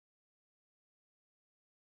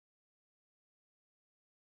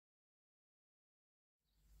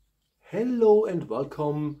Hello and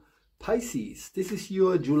welcome, Pisces. This is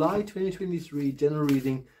your July 2023 general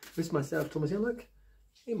reading with myself, Thomas Jamak.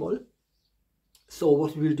 Hey, Moll. So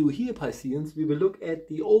what we will do here, Pisceans, we will look at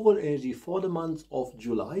the overall energy for the month of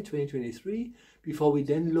July 2023 before we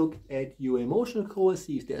then look at your emotional core,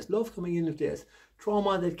 see if there's love coming in, if there's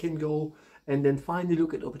trauma that can go, and then finally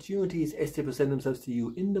look at opportunities as they present themselves to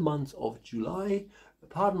you in the month of July.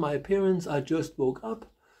 Pardon my appearance, I just woke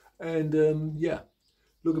up and yeah,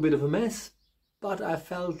 look a bit of a mess, but I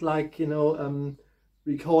felt like,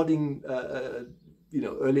 recording,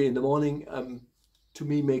 early in the morning, to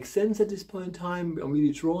me makes sense at this point in time. I'm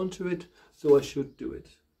really drawn to it, so I should do it.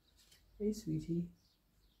 Hey, sweetie.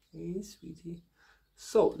 Hey, sweetie.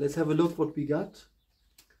 So let's have a look what we got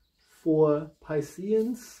for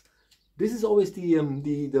Pisceans. This is always the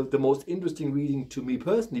most interesting reading to me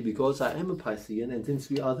personally, because I am a Piscean, and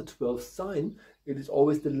since we are the 12th sign, it is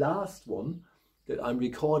always the last one that I'm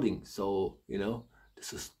recording. So, the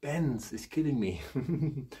suspense is killing me.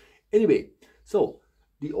 Anyway, so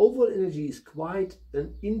the overall energy is quite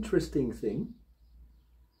an interesting thing.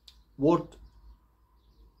 What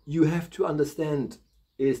you have to understand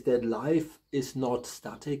is that life is not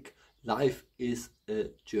static. Life is a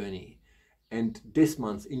journey. And this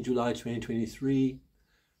month, in July 2023,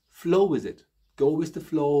 flow with it. Go with the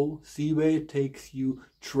flow. See where it takes you.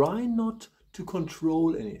 Try not to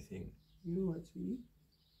control anything.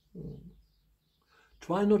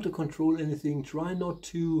 Try not to control anything. Try not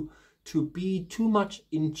to be too much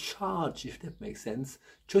in charge, if that makes sense.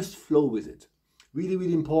 Just flow with it. Really,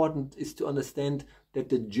 really important is to understand that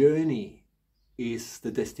the journey is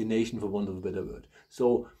the destination, for want of a better word.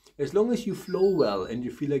 So as long as you flow well and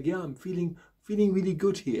you feel like, yeah, I'm feeling really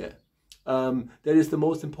good here, that is the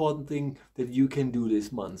most important thing that you can do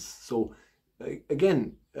this month. So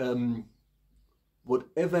again,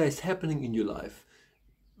 whatever is happening in your life,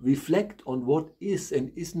 reflect on what is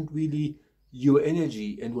and isn't really your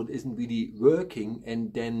energy and what isn't really working,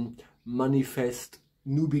 and then manifest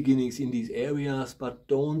new beginnings in these areas. But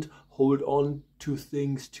don't hold on to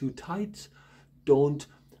things too tight. Don't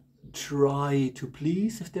try to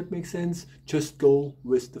please, if that makes sense. Just go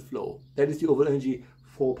with the flow. That is the overall energy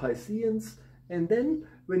for Pisceans. And then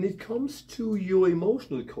when it comes to your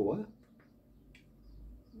emotional core,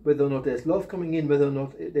 whether or not there's love coming in, whether or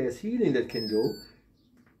not there's healing that can go.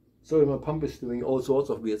 Sorry, my pump is doing all sorts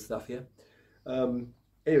of weird stuff here.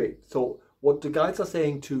 Anyway, so what the guides are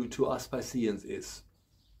saying to us Pisceans is,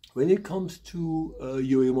 when it comes to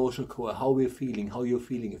your emotional core, how we're feeling, how you're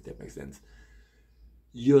feeling, if that makes sense,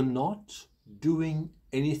 you're not doing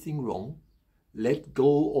anything wrong. Let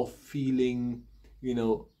go of feeling,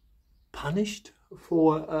 punished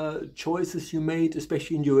for choices you made,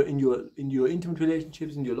 especially in your intimate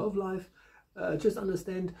relationships, in your love life. Just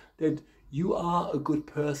understand that you are a good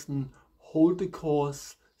person. Hold the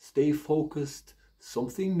course, stay focused.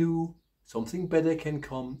 Something new, something better can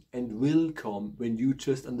come and will come when you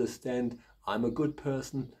just understand, I'm a good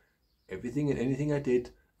person. Everything and anything I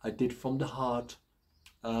did from the heart.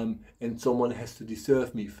 And someone has to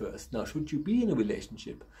deserve me first. Now, should you be in a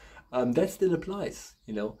relationship, that still applies,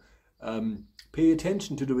 pay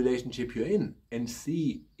attention to the relationship you're in and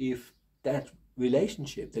see if that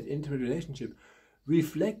relationship, that intimate relationship,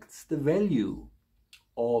 reflects the value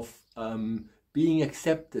of being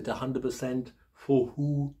accepted 100% for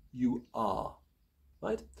who you are,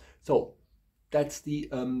 right? So that's the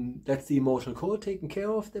emotional core taken care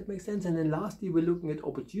of, that makes sense. And then lastly, we're looking at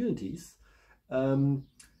opportunities.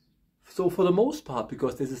 So for the most part,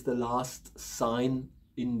 because this is the last sign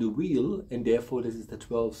in the wheel, and therefore this is the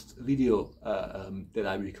 12th video that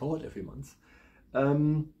I record every month,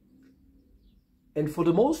 and for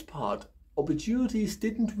the most part, opportunities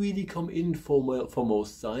didn't really come in for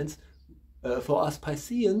most signs. For us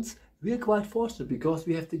Pisceans, we are quite fortunate because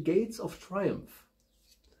we have the gates of triumph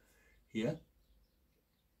here.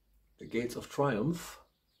 The gates of triumph.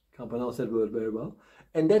 Can't pronounce that word very well.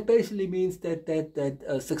 And that basically means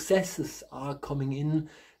that successes are coming in.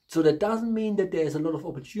 So that doesn't mean that there's a lot of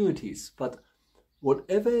opportunities, but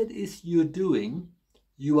whatever it is you're doing,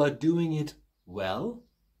 you are doing it well,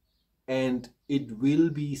 and it will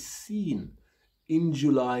be seen in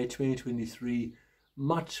July 2023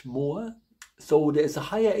 much more. So there's a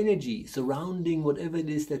higher energy surrounding whatever it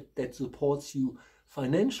is that supports you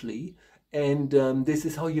financially. And this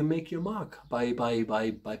is how you make your mark, by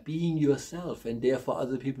being yourself, and therefore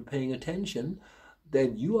other people paying attention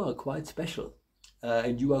that you are quite special,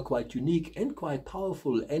 and you are quite unique and quite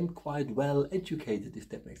powerful and quite well educated, if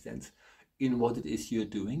that makes sense, in what it is you're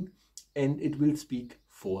doing, and it will speak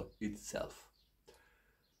for itself.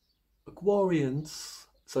 Aquarians,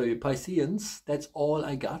 So Pisceans, that's all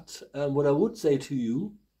I got. What I would say to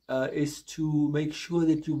you is to make sure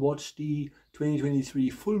that you watch the 2023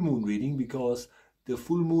 full moon reading, because the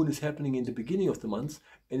full moon is happening in the beginning of the month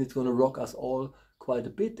and it's going to rock us all quite a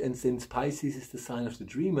bit. And since Pisces is the sign of the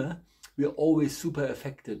dreamer, we're always super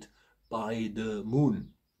affected by the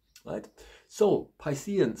moon, right? So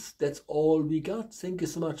Pisceans, that's all we got. Thank you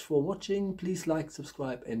so much for watching. Please like,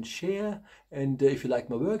 subscribe and share. And if you like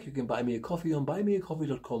my work, you can buy me a coffee on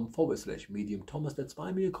buymeacoffee.com/Medium Thomas. That's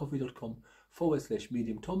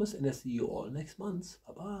buymeacoffee.com/Medium Thomas. And I see you all next month.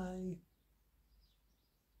 Bye bye.